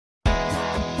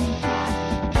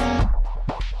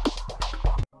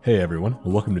Hey everyone,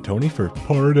 welcome to Tony for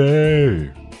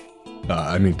Party!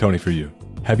 Tony for you.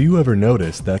 Have you ever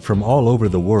noticed that from all over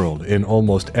the world, in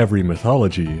almost every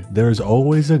mythology, there's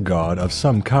always a god of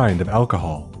some kind of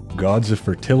alcohol? Gods of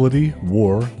fertility,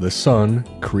 war, the sun,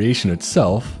 creation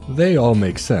itself, they all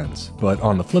make sense. But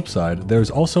on the flip side,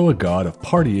 there's also a god of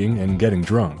partying and getting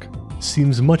drunk.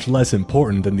 Seems much less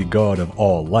important than the god of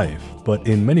all life, but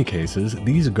in many cases,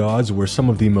 these gods were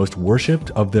some of the most worshipped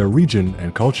of their region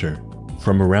and culture.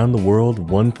 From around the world,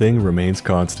 one thing remains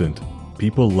constant.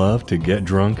 People love to get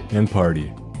drunk and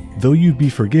party. Though you'd be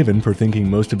forgiven for thinking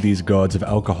most of these gods of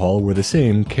alcohol were the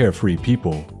same carefree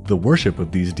people, the worship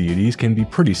of these deities can be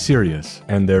pretty serious,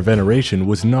 and their veneration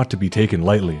was not to be taken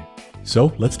lightly.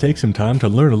 So let's take some time to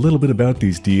learn a little bit about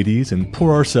these deities and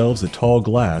pour ourselves a tall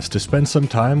glass to spend some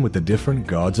time with the different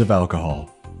gods of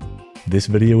alcohol. This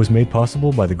video was made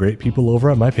possible by the great people over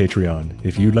at my Patreon.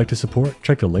 If you'd like to support,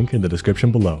 check the link in the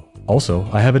description below. Also,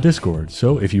 I have a Discord,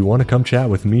 so if you want to come chat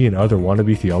with me and other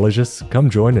wannabe theologists, come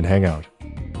join and hang out.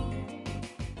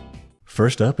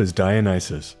 First up is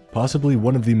Dionysus, possibly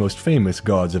one of the most famous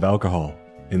gods of alcohol.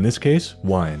 In this case,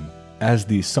 wine. As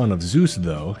the son of Zeus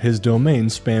though, his domain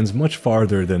spans much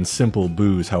farther than simple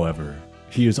booze however.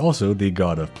 He is also the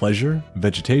god of pleasure,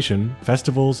 vegetation,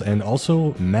 festivals, and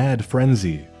also mad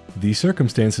frenzy. The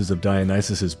circumstances of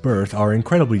Dionysus' birth are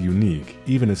incredibly unique,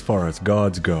 even as far as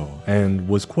gods go, and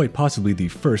was quite possibly the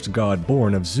first god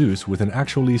born of Zeus with an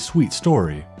actually sweet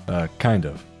story. Kind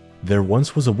of. There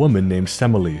once was a woman named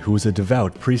Semele who was a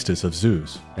devout priestess of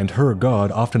Zeus, and her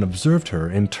god often observed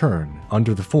her in turn,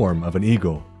 under the form of an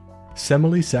eagle.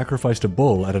 Semele sacrificed a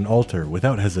bull at an altar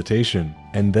without hesitation,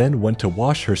 and then went to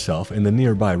wash herself in the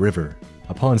nearby river.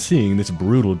 Upon seeing this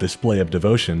brutal display of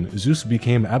devotion, Zeus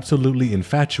became absolutely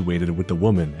infatuated with the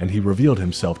woman and he revealed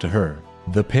himself to her.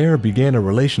 The pair began a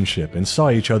relationship and saw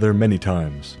each other many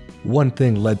times. One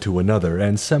thing led to another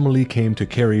and Semele came to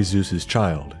carry Zeus's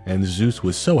child, and Zeus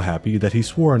was so happy that he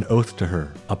swore an oath to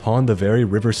her. Upon the very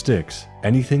river Styx,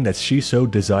 anything that she so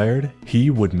desired, he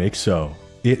would make so.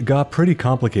 It got pretty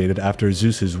complicated after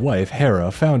Zeus's wife Hera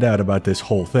found out about this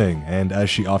whole thing and, as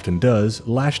she often does,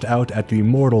 lashed out at the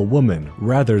mortal woman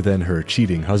rather than her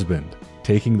cheating husband.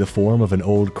 Taking the form of an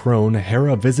old crone,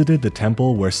 Hera visited the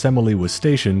temple where Semele was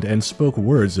stationed and spoke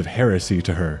words of heresy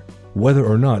to her. Whether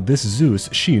or not this Zeus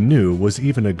she knew was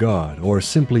even a god or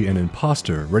simply an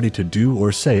impostor ready to do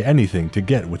or say anything to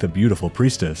get with a beautiful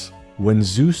priestess. When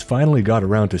Zeus finally got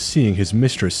around to seeing his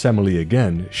mistress Semele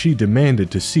again, she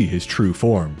demanded to see his true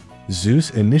form.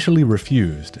 Zeus initially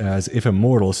refused, as if a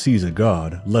mortal sees a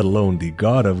god, let alone the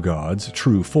god of gods,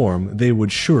 true form, they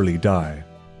would surely die.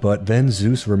 But then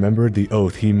Zeus remembered the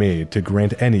oath he made to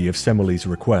grant any of Semele's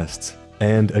requests,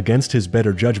 and against his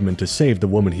better judgment to save the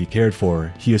woman he cared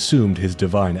for, he assumed his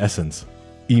divine essence.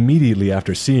 Immediately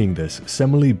after seeing this,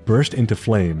 Semele burst into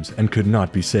flames and could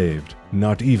not be saved,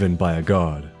 not even by a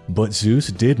god. But Zeus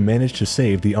did manage to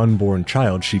save the unborn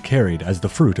child she carried as the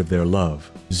fruit of their love.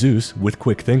 Zeus, with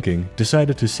quick thinking,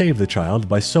 decided to save the child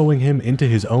by sewing him into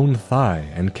his own thigh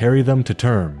and carry them to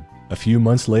term. A few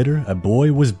months later, a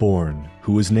boy was born,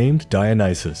 who was named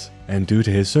Dionysus, and due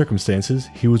to his circumstances,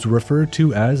 he was referred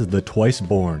to as the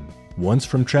twice-born, once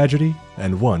from tragedy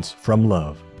and once from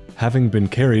love. Having been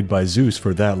carried by Zeus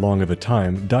for that long of a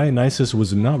time, Dionysus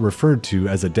was not referred to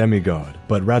as a demigod,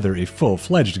 but rather a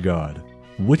full-fledged god,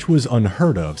 which was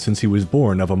unheard of since he was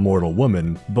born of a mortal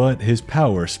woman, but his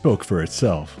power spoke for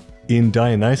itself. In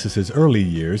Dionysus's early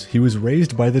years, he was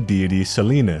raised by the deity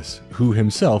Silenus, who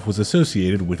himself was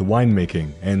associated with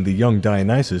winemaking, and the young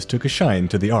Dionysus took a shine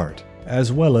to the art,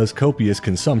 as well as copious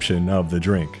consumption of the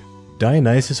drink.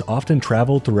 Dionysus often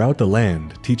traveled throughout the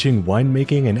land, teaching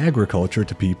winemaking and agriculture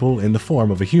to people in the form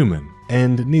of a human.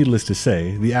 And needless to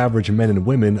say, the average men and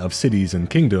women of cities and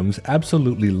kingdoms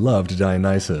absolutely loved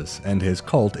Dionysus, and his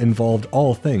cult involved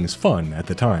all things fun at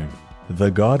the time. The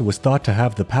god was thought to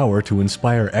have the power to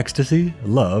inspire ecstasy,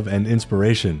 love, and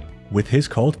inspiration, with his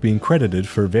cult being credited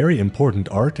for very important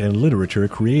art and literature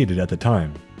created at the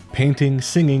time. Painting,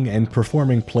 singing, and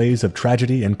performing plays of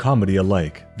tragedy and comedy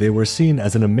alike, they were seen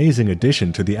as an amazing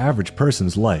addition to the average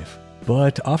person's life.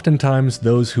 But oftentimes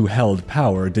those who held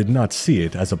power did not see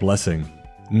it as a blessing.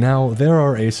 Now, there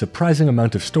are a surprising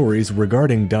amount of stories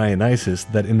regarding Dionysus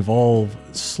that involve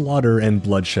slaughter and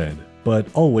bloodshed, but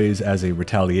always as a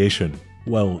retaliation.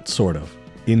 Well, sort of.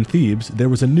 In Thebes, there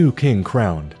was a new king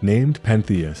crowned, named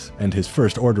Pentheus, and his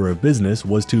first order of business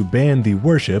was to ban the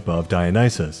worship of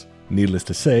Dionysus. Needless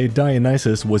to say,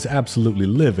 Dionysus was absolutely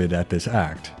livid at this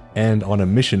act, and on a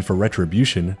mission for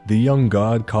retribution, the young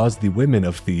god caused the women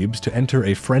of Thebes to enter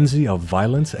a frenzy of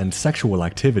violence and sexual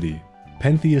activity.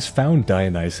 Pentheus found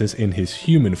Dionysus in his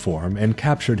human form and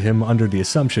captured him under the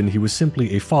assumption he was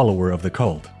simply a follower of the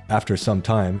cult. After some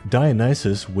time,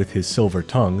 Dionysus, with his silver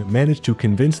tongue, managed to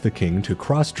convince the king to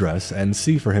cross-dress and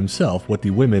see for himself what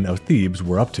the women of Thebes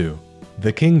were up to.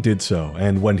 The king did so,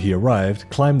 and when he arrived,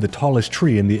 climbed the tallest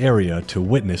tree in the area to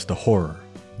witness the horror.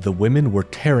 The women were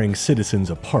tearing citizens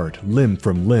apart limb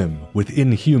from limb with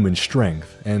inhuman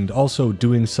strength, and also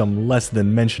doing some less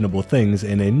than mentionable things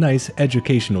in a nice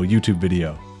educational YouTube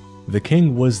video. The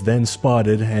king was then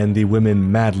spotted and the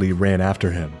women madly ran after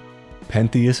him.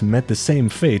 Pentheus met the same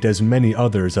fate as many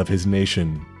others of his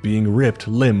nation, being ripped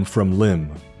limb from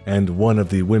limb, and one of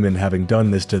the women having done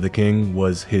this to the king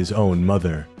was his own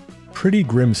mother. Pretty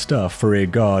grim stuff for a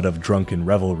god of drunken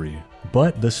revelry.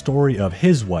 But the story of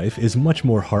his wife is much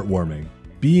more heartwarming.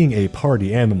 Being a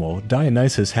party animal,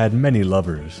 Dionysus had many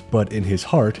lovers, but in his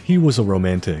heart he was a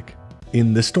romantic.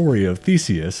 In the story of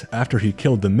Theseus, after he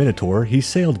killed the Minotaur, he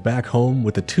sailed back home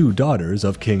with the 2 daughters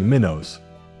of King Minos.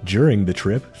 During the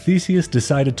trip, Theseus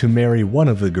decided to marry one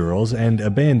of the girls and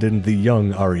abandoned the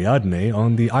young Ariadne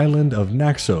on the island of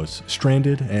Naxos,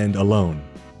 stranded and alone.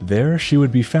 There, she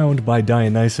would be found by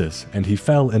Dionysus, and he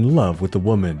fell in love with the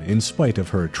woman in spite of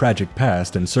her tragic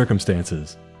past and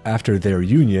circumstances. After their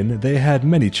union, they had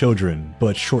many children,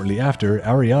 but shortly after,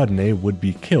 Ariadne would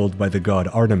be killed by the god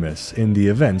Artemis in the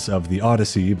events of the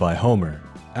Odyssey by Homer.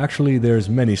 Actually, there's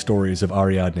many stories of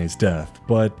Ariadne's death,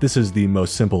 but this is the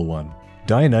most simple one.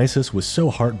 Dionysus was so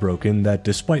heartbroken that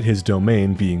despite his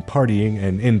domain being partying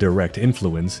and indirect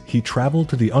influence, he traveled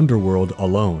to the underworld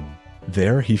alone.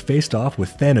 There, he faced off with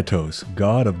Thanatos,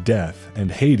 god of death,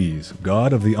 and Hades,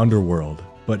 god of the underworld,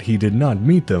 but he did not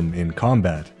meet them in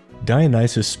combat.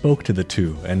 Dionysus spoke to the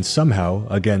two and somehow,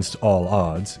 against all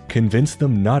odds, convinced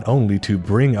them not only to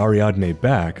bring Ariadne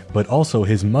back, but also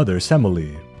his mother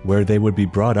Semele, where they would be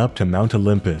brought up to Mount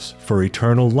Olympus for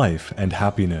eternal life and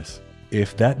happiness.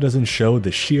 If that doesn't show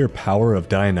the sheer power of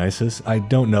Dionysus, I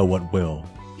don't know what will.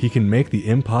 He can make the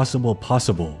impossible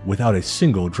possible without a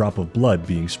single drop of blood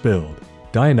being spilled.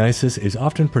 Dionysus is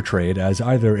often portrayed as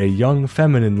either a young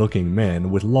feminine-looking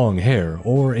man with long hair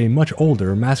or a much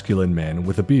older masculine man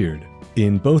with a beard.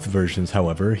 In both versions,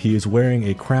 however, he is wearing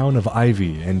a crown of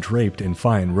ivy and draped in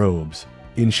fine robes.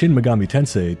 In Shin Megami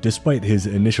Tensei, despite his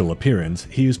initial appearance,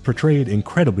 he is portrayed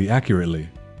incredibly accurately.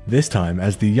 This time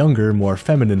as the younger, more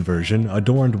feminine version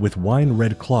adorned with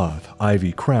wine-red cloth,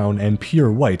 ivy crown, and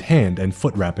pure white hand and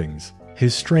foot wrappings.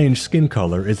 His strange skin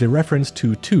color is a reference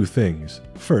to 2 things.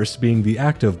 First being the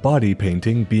act of body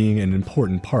painting being an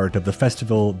important part of the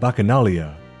festival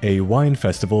Bacchanalia, a wine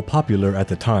festival popular at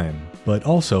the time, but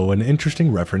also an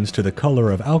interesting reference to the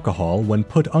color of alcohol when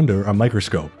put under a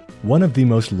microscope. One of the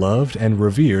most loved and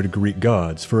revered Greek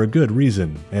gods for a good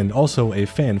reason, and also a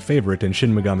fan favorite in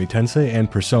Shin Megami Tensei and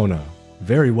Persona.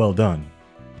 Very well done.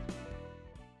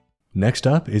 Next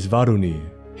up is Varuni,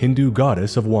 Hindu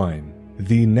goddess of wine.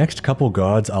 The next couple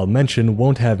gods I'll mention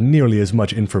won't have nearly as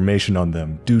much information on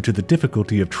them due to the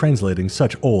difficulty of translating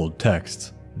such old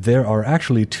texts. There are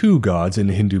actually 2 gods in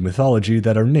Hindu mythology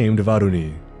that are named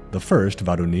Varuni. The first,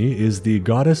 Varuni, is the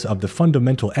goddess of the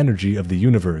fundamental energy of the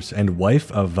universe and wife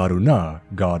of Varuna,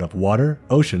 god of water,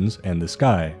 oceans, and the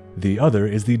sky. The other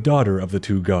is the daughter of the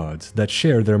 2 gods that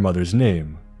share their mother's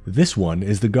name. This one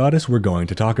is the goddess we're going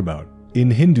to talk about. In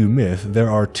Hindu myth,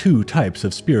 there are 2 types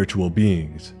of spiritual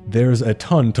beings. There's a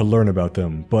ton to learn about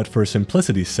them, but for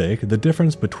simplicity's sake, the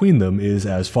difference between them is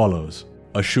as follows.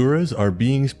 Asuras are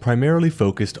beings primarily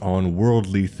focused on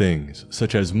worldly things,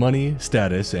 such as money,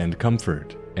 status, and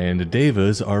comfort. And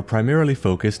devas are primarily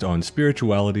focused on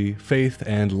spirituality, faith,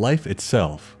 and life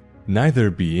itself. Neither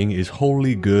being is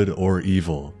wholly good or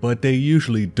evil, but they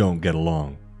usually don't get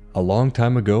along. A long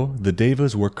time ago, the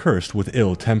devas were cursed with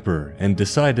ill temper and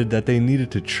decided that they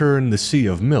needed to churn the sea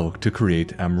of milk to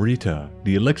create Amrita,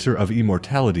 the elixir of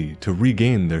immortality, to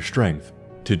regain their strength.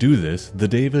 To do this, the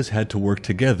devas had to work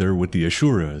together with the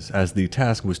Asuras, as the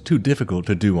task was too difficult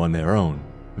to do on their own.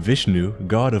 Vishnu,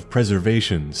 god of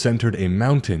preservation, centered a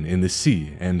mountain in the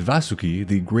sea, and Vasuki,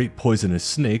 the great poisonous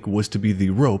snake, was to be the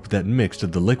rope that mixed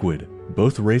the liquid.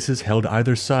 Both races held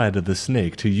either side of the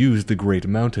snake to use the great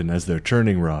mountain as their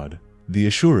churning rod. The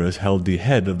Asuras held the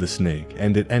head of the snake,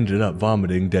 and it ended up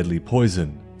vomiting deadly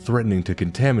poison, threatening to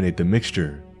contaminate the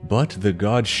mixture. But the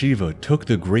god Shiva took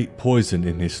the great poison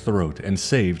in his throat and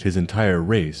saved his entire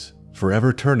race,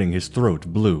 forever turning his throat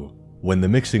blue. When the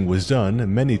mixing was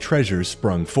done, many treasures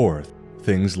sprung forth.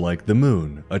 Things like the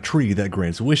moon, a tree that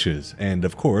grants wishes, and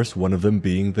of course one of them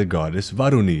being the goddess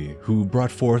Varuni, who brought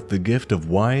forth the gift of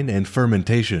wine and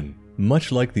fermentation.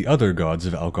 Much like the other gods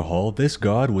of alcohol, this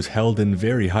god was held in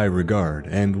very high regard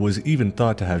and was even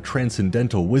thought to have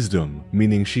transcendental wisdom,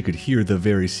 meaning she could hear the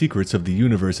very secrets of the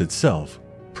universe itself.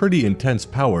 Pretty intense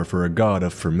power for a god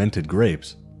of fermented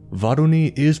grapes.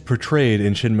 Varuni is portrayed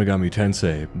in Shin Megami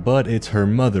Tensei, but it's her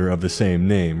mother of the same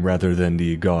name rather than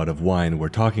the god of wine we're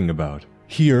talking about.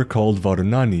 Here called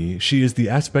Varunani, she is the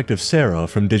aspect of Sarah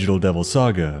from Digital Devil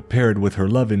Saga, paired with her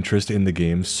love interest in the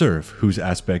game Surf, whose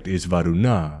aspect is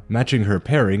Varuna, matching her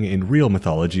pairing in real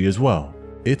mythology as well.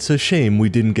 It's a shame we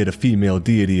didn't get a female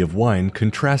deity of wine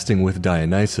contrasting with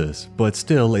Dionysus, but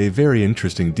still a very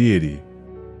interesting deity.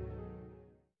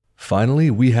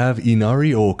 Finally, we have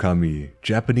Inari Okami,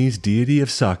 Japanese deity of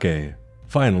sake.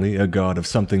 Finally, a god of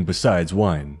something besides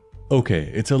wine.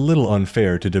 Okay, it's a little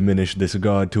unfair to diminish this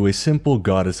god to a simple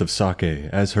goddess of sake,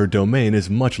 as her domain is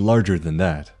much larger than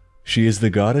that. She is the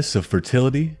goddess of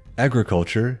fertility,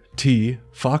 agriculture, tea,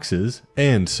 foxes,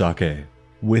 and sake.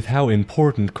 With how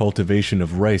important cultivation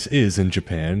of rice is in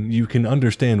Japan, you can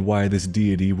understand why this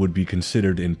deity would be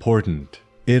considered important.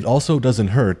 It also doesn't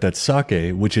hurt that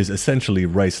sake, which is essentially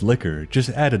rice liquor, just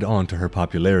added on to her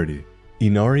popularity.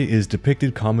 Inari is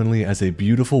depicted commonly as a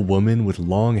beautiful woman with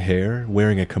long hair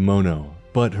wearing a kimono,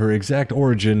 but her exact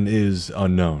origin is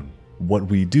unknown. What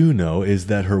we do know is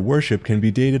that her worship can be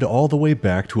dated all the way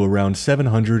back to around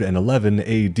 711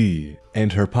 AD,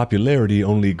 and her popularity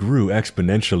only grew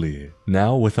exponentially,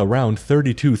 now with around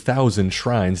 32,000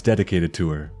 shrines dedicated to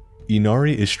her.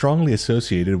 Inari is strongly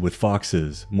associated with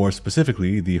foxes, more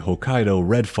specifically the Hokkaido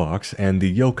red fox and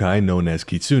the yokai known as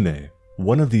kitsune.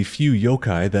 One of the few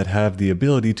yokai that have the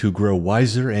ability to grow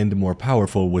wiser and more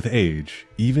powerful with age,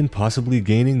 even possibly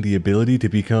gaining the ability to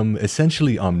become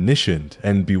essentially omniscient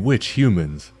and bewitch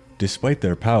humans. Despite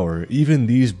their power, even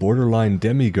these borderline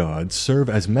demigods serve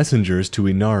as messengers to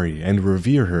Inari and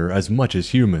revere her as much as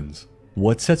humans.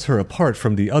 What sets her apart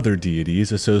from the other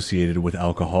deities associated with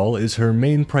alcohol is her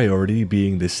main priority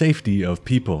being the safety of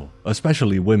people,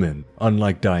 especially women,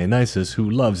 unlike Dionysus who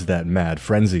loves that mad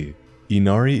frenzy.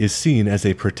 Inari is seen as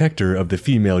a protector of the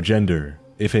female gender.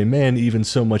 If a man even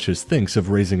so much as thinks of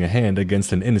raising a hand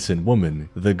against an innocent woman,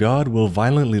 the god will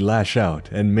violently lash out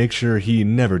and make sure he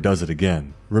never does it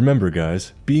again. Remember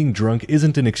guys, being drunk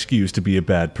isn't an excuse to be a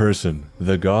bad person.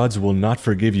 The gods will not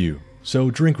forgive you,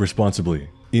 so drink responsibly.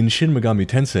 In Shin Megami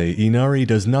Tensei, Inari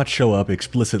does not show up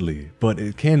explicitly, but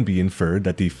it can be inferred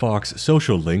that the fox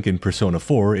social link in Persona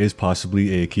 4 is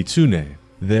possibly a kitsune.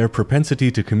 Their propensity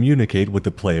to communicate with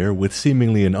the player with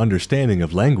seemingly an understanding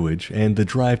of language and the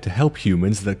drive to help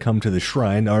humans that come to the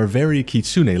shrine are very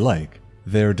kitsune-like.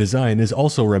 Their design is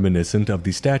also reminiscent of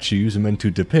the statues meant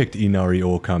to depict Inari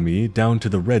Okami down to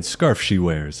the red scarf she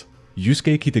wears.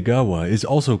 Yusuke Kitagawa is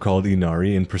also called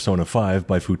Inari in Persona 5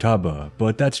 by Futaba,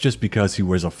 but that's just because he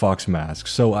wears a fox mask,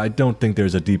 so I don't think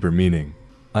there's a deeper meaning.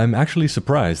 I'm actually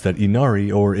surprised that Inari,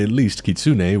 or at least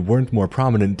Kitsune, weren't more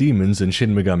prominent demons in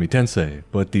Shin Megami Tensei,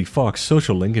 but the fox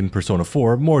social link in Persona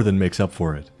 4 more than makes up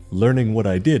for it. Learning what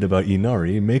I did about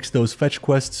Inari makes those fetch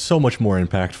quests so much more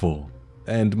impactful,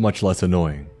 and much less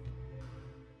annoying.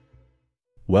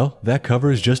 Well, that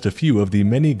covers just a few of the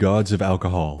many gods of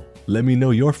alcohol. Let me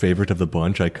know your favorite of the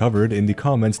bunch I covered in the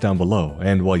comments down below,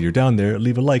 and while you're down there,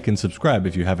 leave a like and subscribe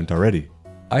if you haven't already.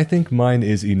 I think mine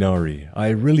is Inari. I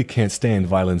really can't stand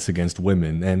violence against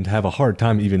women and have a hard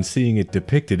time even seeing it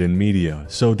depicted in media,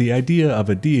 so the idea of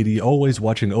a deity always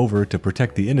watching over to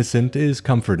protect the innocent is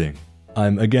comforting.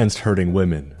 I'm against hurting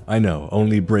women. I know,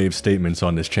 only brave statements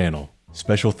on this channel.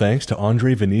 Special thanks to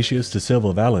Andre Vinicius de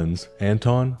Silva Valens,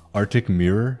 Anton, Arctic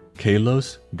Mirror,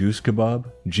 Kalos, Goose Kebab,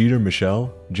 Jeter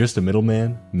Michelle, Just a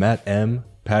Middleman, Matt M,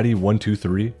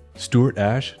 Patty123, Stuart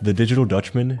Ash, The Digital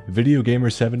Dutchman,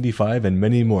 VideoGamer75, and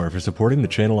many more for supporting the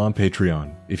channel on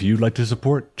Patreon. If you'd like to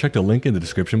support, check the link in the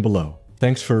description below.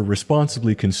 Thanks for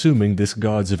responsibly consuming this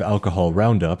Gods of Alcohol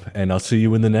roundup, and I'll see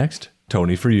you in the next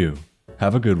Tony for You.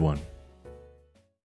 Have a good one.